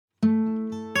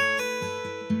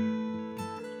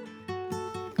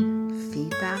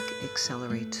Feedback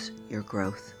accelerates your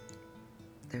growth.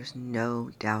 There's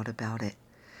no doubt about it.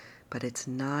 But it's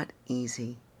not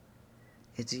easy.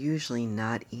 It's usually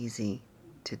not easy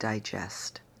to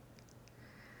digest.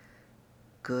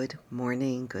 Good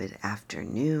morning, good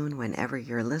afternoon, whenever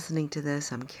you're listening to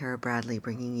this. I'm Kara Bradley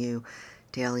bringing you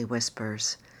Daily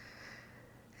Whispers.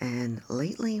 And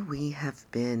lately we have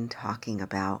been talking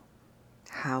about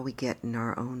how we get in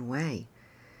our own way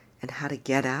and how to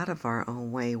get out of our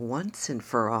own way once and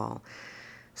for all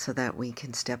so that we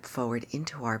can step forward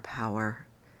into our power,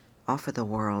 offer the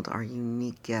world our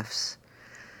unique gifts,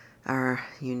 our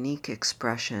unique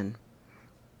expression,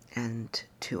 and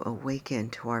to awaken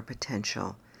to our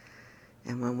potential.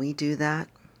 And when we do that,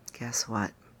 guess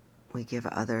what? We give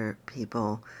other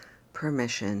people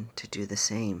permission to do the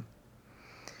same.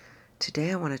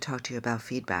 Today I want to talk to you about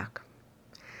feedback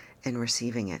and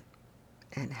receiving it,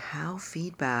 and how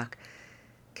feedback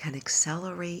can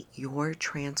accelerate your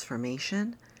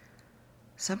transformation,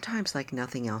 sometimes like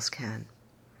nothing else can.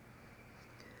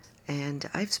 And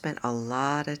I've spent a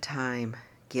lot of time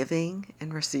giving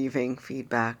and receiving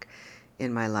feedback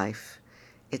in my life.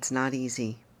 It's not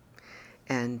easy.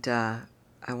 And I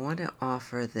want to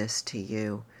offer this to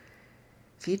you.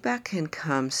 Feedback can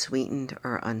come sweetened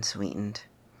or unsweetened.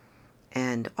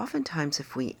 And oftentimes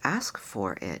if we ask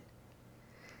for it,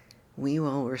 we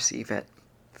will receive it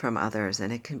from others.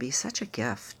 And it can be such a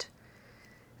gift,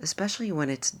 especially when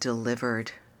it's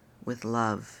delivered with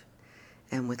love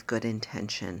and with good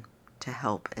intention to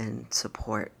help and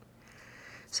support.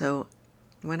 So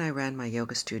when I ran my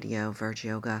yoga studio, Verge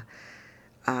Yoga,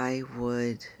 I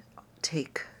would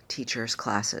take teachers'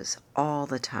 classes all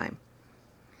the time.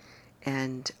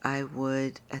 And I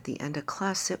would, at the end of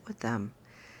class, sit with them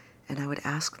and I would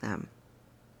ask them.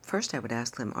 First, I would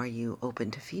ask them, are you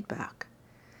open to feedback?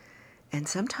 And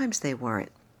sometimes they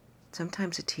weren't.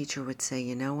 Sometimes a teacher would say,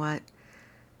 you know what?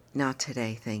 Not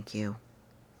today, thank you.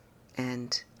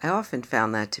 And I often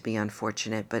found that to be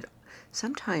unfortunate, but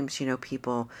sometimes,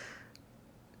 people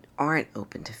aren't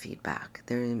open to feedback.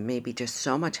 There may be just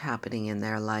so much happening in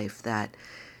their life that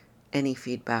any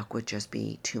feedback would just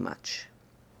be too much.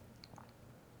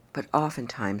 But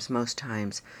oftentimes, most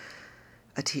times,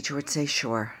 a teacher would say,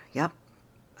 sure, yep,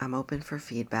 I'm open for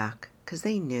feedback, because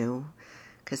they knew,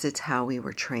 because it's how we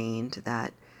were trained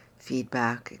that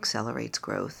feedback accelerates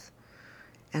growth.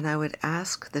 And I would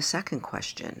ask the second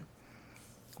question,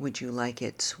 would you like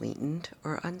it sweetened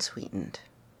or unsweetened?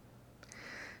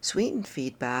 Sweetened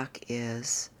feedback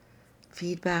is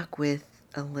feedback with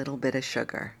a little bit of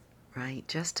sugar, right?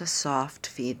 Just a soft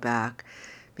feedback,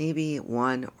 maybe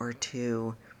one or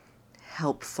two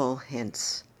helpful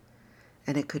hints.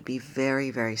 And it could be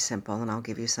very, very simple, and I'll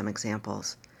give you some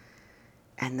examples.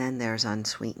 And then there's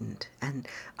unsweetened. And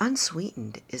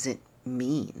unsweetened isn't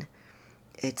mean.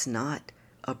 It's not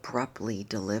abruptly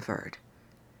delivered.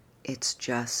 It's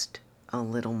just a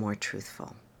little more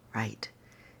truthful, right?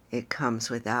 It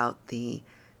comes without the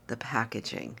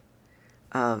packaging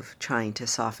of trying to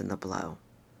soften the blow.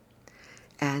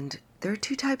 And there are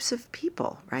two types of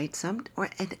people, right?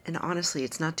 And honestly,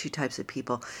 it's not two types of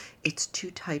people. It's two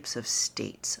types of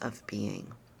states of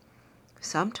being.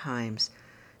 Sometimes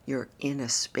you're in a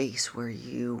space where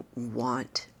you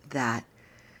want that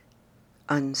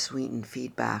unsweetened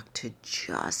feedback to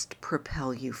just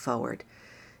propel you forward.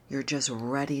 You're just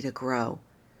ready to grow.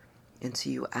 And so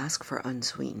you ask for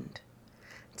unsweetened.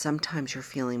 Sometimes you're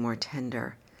feeling more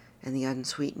tender, and the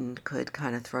unsweetened could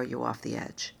kind of throw you off the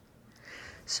edge.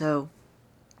 So,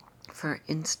 for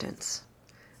instance,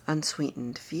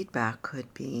 unsweetened feedback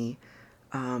could be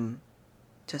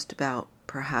just about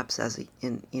perhaps as a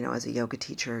yoga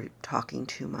teacher talking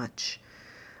too much,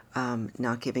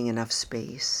 not giving enough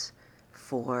space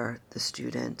for the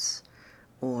students,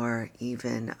 or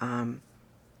even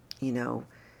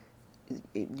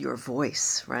your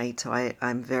voice, right? So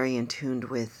I'm very in tune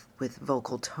with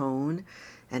vocal tone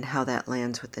and how that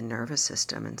lands with the nervous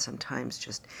system. And sometimes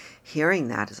just hearing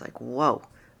that is like, whoa,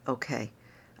 okay,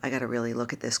 I got to really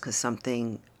look at this because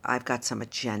I've got some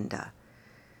agenda.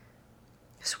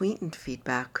 Sweetened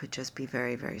feedback could just be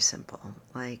very, very simple.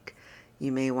 Like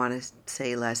you may want to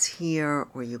say less here,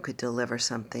 or you could deliver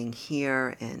something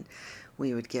here, and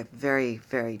we would get very,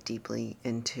 very deeply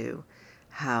into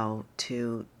how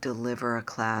to deliver a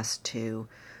class to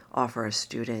offer a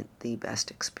student the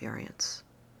best experience.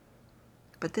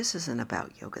 But this isn't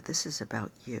about yoga. This is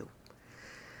about you.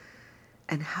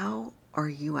 And how are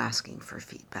you asking for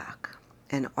feedback?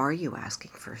 And are you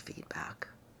asking for feedback?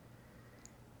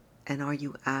 And are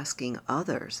you asking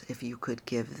others if you could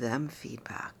give them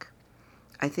feedback?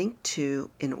 I think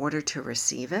in order to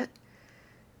receive it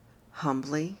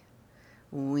humbly,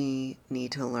 we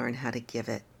need to learn how to give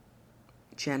it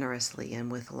generously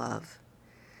and with love.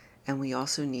 And we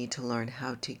also need to learn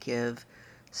how to give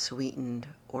sweetened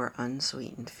or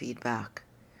unsweetened feedback.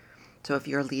 So if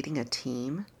you're leading a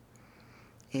team,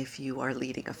 if you are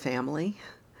leading a family,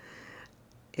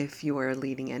 if you are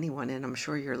leading anyone, and I'm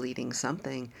sure you're leading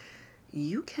something,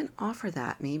 you can offer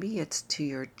that. Maybe it's to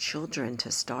your children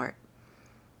to start,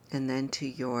 and then to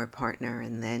your partner,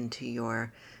 and then to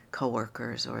your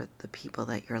coworkers or the people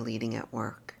that you're leading at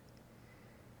work.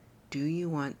 Do you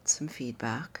want some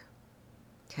feedback?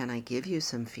 Can I give you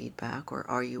some feedback, or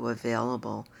are you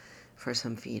available for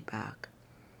some feedback?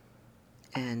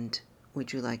 And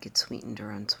would you like it sweetened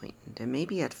or unsweetened? And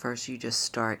maybe at first you just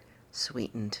start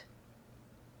sweetened.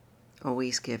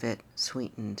 Always give it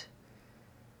sweetened.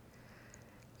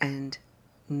 And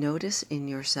notice in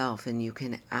yourself, and you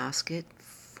can ask it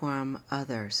from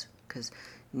others, because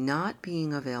not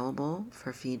being available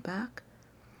for feedback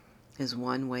is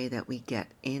one way that we get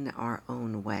in our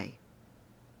own way.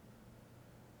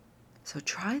 So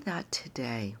try that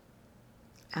today.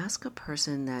 Ask a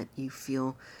person that you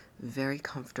feel very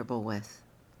comfortable with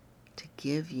to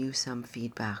give you some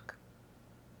feedback.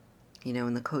 You know,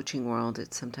 in the coaching world,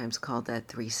 it's sometimes called that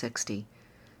 360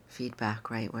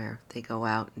 feedback, right? Where they go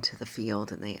out into the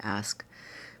field and they ask.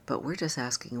 But we're just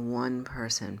asking one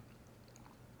person,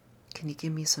 can you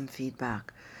give me some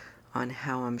feedback on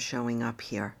how I'm showing up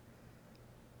here?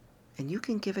 And you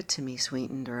can give it to me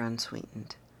sweetened or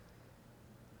unsweetened.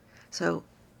 So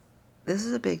this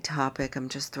is a big topic. I'm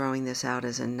just throwing this out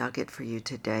as a nugget for you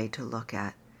today to look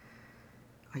at.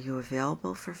 Are you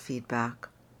available for feedback?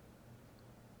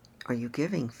 Are you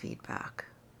giving feedback?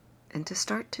 And to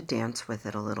start to dance with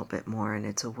it a little bit more. And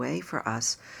it's a way for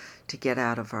us to get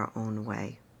out of our own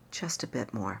way just a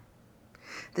bit more.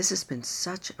 This has been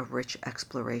such a rich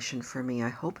exploration for me. I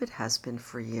hope it has been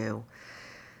for you.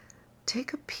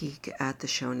 Take a peek at the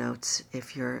show notes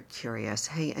if you're curious.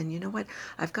 Hey, and you know what?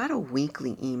 I've got a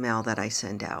weekly email that I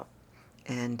send out,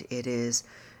 and it is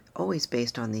always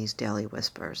based on these daily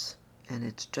whispers. And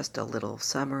it's just a little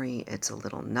summary. It's a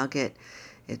little nugget.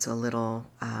 It's a little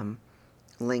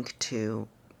link to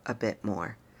a bit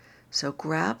more. So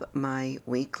grab my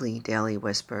weekly daily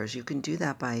whispers. You can do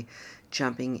that by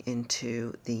jumping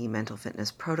into the Mental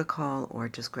Fitness Protocol or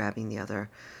just grabbing the other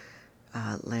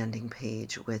landing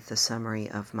page with the summary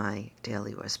of my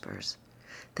daily whispers.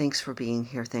 Thanks for being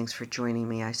here. Thanks for joining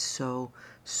me. I so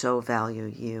value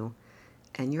you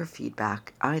and your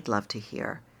feedback. I'd love to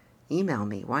hear. Email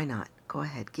me. Why not? Go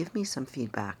ahead. Give me some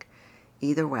feedback.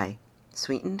 Either way,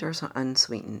 sweetened or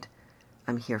unsweetened,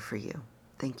 I'm here for you.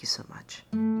 Thank you so much.